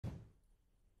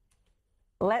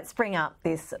Let's bring up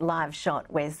this live shot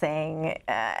we're seeing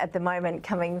at the moment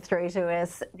coming through to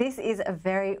us. This is a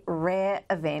very rare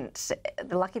event.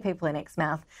 The lucky people in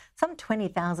Exmouth, some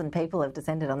 20,000 people have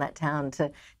descended on that town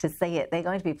to see it. They're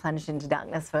going to be plunged into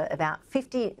darkness for about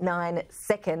 59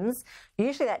 seconds.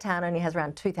 Usually that town only has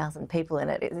around 2,000 people in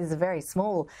it. It is a very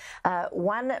small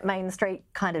one main street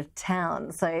kind of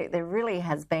town. So there really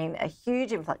has been a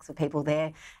huge influx of people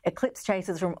there. Eclipse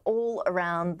chasers from all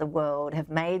around the world have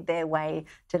made their way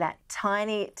to that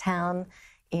tiny town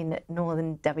in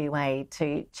northern WA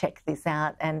to check this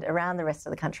out, and around the rest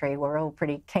of the country we're all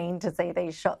pretty keen to see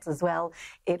these shots as well.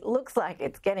 It looks like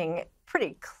it's getting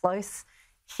pretty close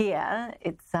here.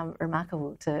 It's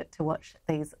remarkable to watch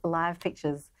these live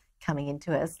pictures coming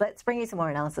into us. Let's bring you some more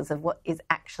analysis of what is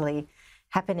actually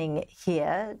happening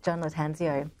here. John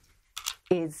Latanzio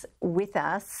is with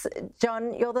us.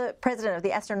 John, you're the president of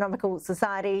the Astronomical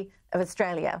Society of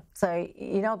Australia, so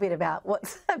you know a bit about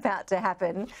what's about to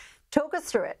happen. Talk us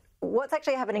through it. What's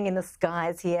actually happening in the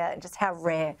skies here, and just how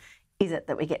rare is it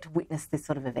that we get to witness this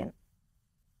sort of event?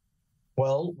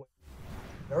 Well, we're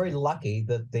very lucky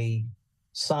that the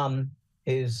sun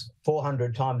is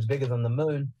 400 times bigger than the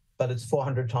moon, but it's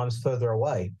 400 times further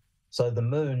away. So the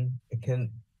moon can,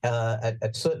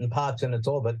 at certain parts in its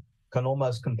orbit, can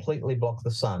almost completely block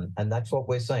the sun, and that's what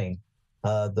we're seeing.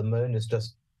 The moon is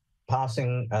just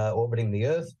passing, orbiting the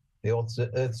Earth. The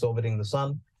Earth's orbiting the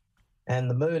sun, and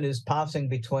the moon is passing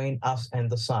between us and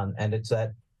the sun. And it's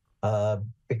at,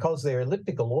 because they're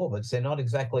elliptical orbits, they're not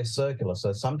exactly circular.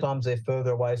 So sometimes they're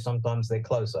further away, sometimes they're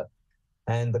closer.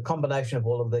 And the combination of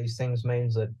all of these things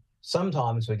means that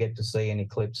sometimes we get to see an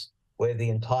eclipse where the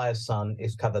entire sun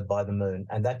is covered by the moon,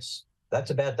 and that's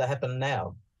about to happen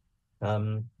now.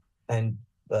 And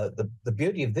the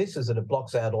beauty of this is that it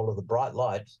blocks out all of the bright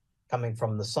light coming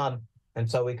from the sun, and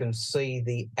so we can see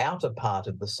the outer part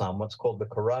of the sun, what's called the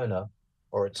corona,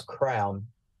 or its crown,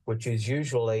 which is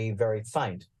usually very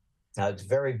faint. Now, it's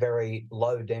very, very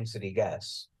low density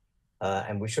gas,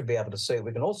 and we should be able to see it.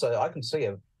 We can also, I can see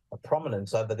a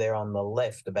prominence over there on the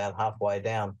left, about halfway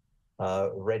down,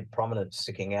 red prominence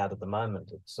sticking out at the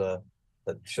moment. It's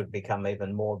that should become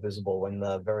even more visible when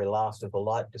the very last of the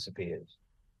light disappears.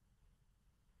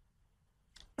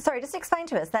 Sorry, just explain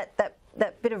to us that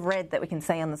bit of red that we can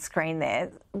see on the screen there.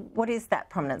 What is that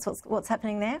prominence? What's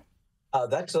happening there?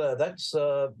 That's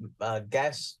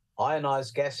gas,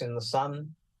 ionized gas in the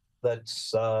sun that's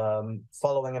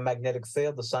following a magnetic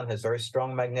field. The sun has very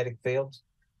strong magnetic fields,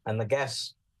 and the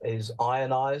gas is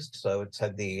ionized, so it's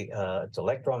had its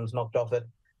electrons knocked off it,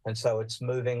 and so it's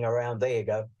moving around. There you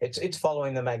go. It's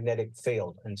following the magnetic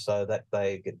field, and so that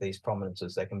they get these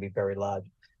prominences. They can be very large.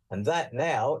 And that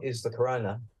now is the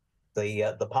corona,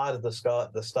 the part of the sky,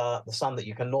 the sun that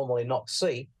you can normally not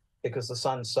see because the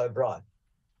sun's so bright.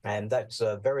 And that's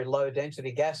a very low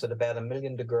density gas at about 1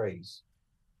 million degrees.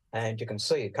 And you can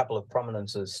see a couple of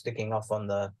prominences sticking off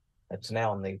it's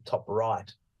now on the top right,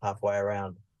 halfway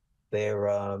around. They're,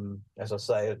 as I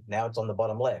say, now it's on the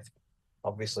bottom left,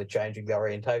 obviously changing the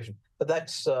orientation. But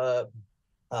that's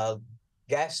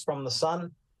gas from the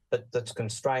sun, but that's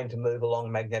constrained to move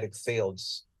along magnetic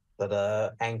fields that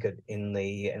are anchored in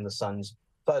the sun's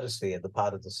photosphere, the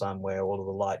part of the sun where all of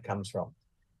the light comes from.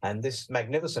 And this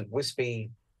magnificent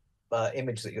wispy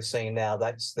image that you're seeing now,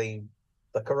 that's the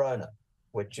corona,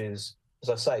 which is, as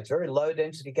I say, it's very low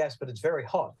density gas, but it's very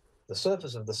hot. The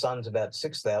surface of the sun's about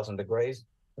 6,000 degrees,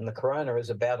 and the corona is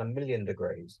about 1 million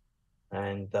degrees.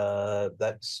 And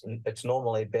it's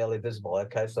normally barely visible.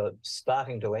 Okay, so it's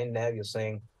starting to end now. You're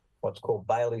seeing what's called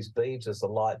Bailey's beads as the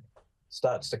light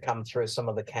starts to come through some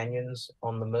of the canyons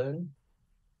on the moon.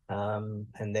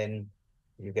 And then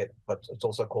you get it's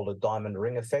also called a diamond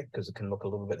ring effect, because it can look a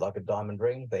little bit like a diamond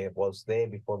ring. It was there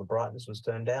before the brightness was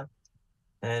turned down.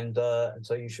 And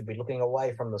so you should be looking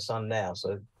away from the sun now.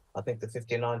 So I think the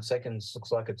 59 seconds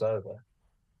looks like it's over.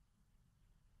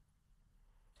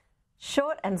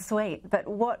 Short and sweet, but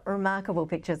what remarkable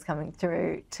pictures coming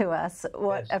through to us.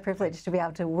 What a privilege to be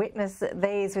able to witness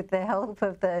these with the help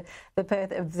of the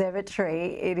Perth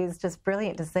Observatory. It is just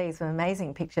brilliant to see some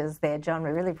amazing pictures there, John.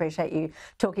 We really appreciate you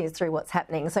talking us through what's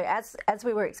happening. So as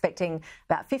we were expecting,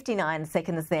 about 59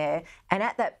 seconds there, and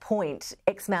at that point,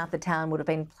 Exmouth, the town, would have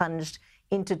been plunged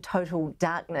into total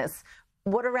darkness.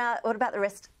 What about the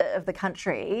rest of the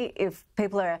country? If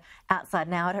people are outside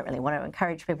now, I don't really want to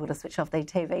encourage people to switch off their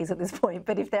TVs at this point,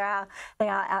 but if they are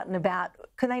out and about,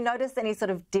 can they notice any sort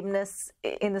of dimness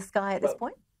in the sky at this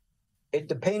point? It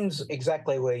depends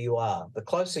exactly where you are. The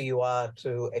closer you are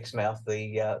to Exmouth,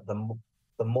 the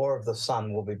more of the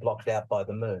sun will be blocked out by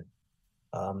the moon.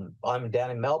 I'm down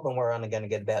in Melbourne. We're only going to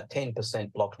get about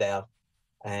 10% blocked out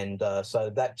And so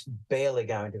that's barely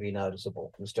going to be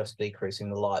noticeable. It's just decreasing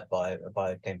the light by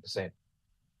 10%.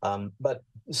 But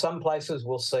some places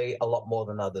will see a lot more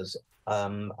than others.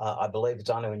 I believe it's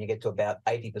only when you get to about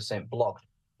 80% blocked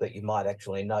that you might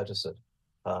actually notice it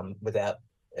without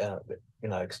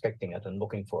expecting it and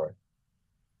looking for it.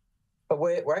 But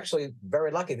we're actually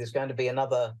very lucky. There's going to be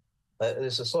another.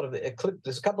 There's a sort of eclipse.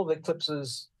 There's a couple of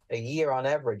eclipses a year on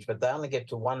average, but they only get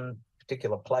to one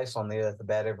particular place on the Earth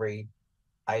about every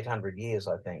 800 years,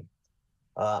 I think.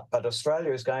 But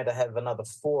Australia is going to have another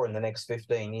 4 in the next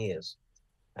 15 years.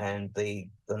 And the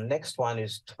next one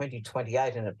is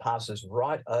 2028, and it passes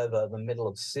right over the middle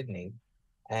of Sydney.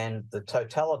 And the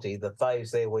totality, the phase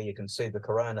there where you can see the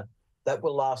corona, that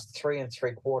will last 3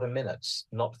 3/4 minutes,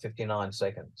 not 59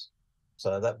 seconds.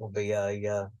 So that will be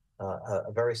a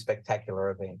very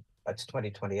spectacular event. That's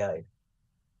 2028.